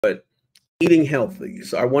eating healthy.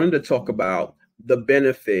 So I wanted to talk about the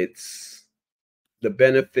benefits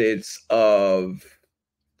of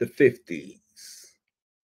the 50s,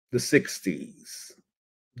 the 60s,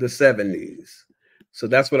 the 70s. So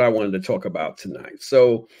that's what I wanted to talk about tonight.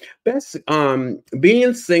 So best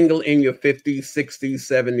being single in your 50s, 60s,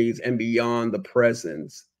 70s, and beyond the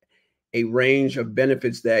presence, a range of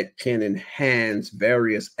benefits that can enhance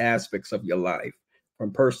various aspects of your life,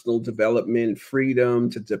 from personal development, freedom,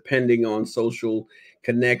 to depending on social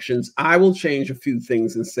connections. I will change a few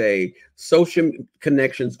things and say social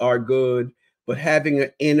connections are good, but having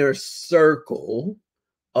an inner circle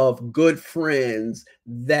of good friends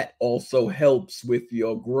that also helps with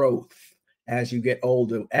your growth as you get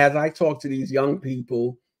older. As I talk to these young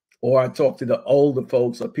people, or I talk to the older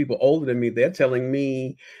folks or people older than me, they're telling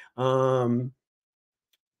me, um,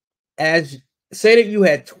 as say that you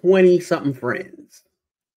had 20 something friends,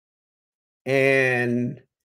 and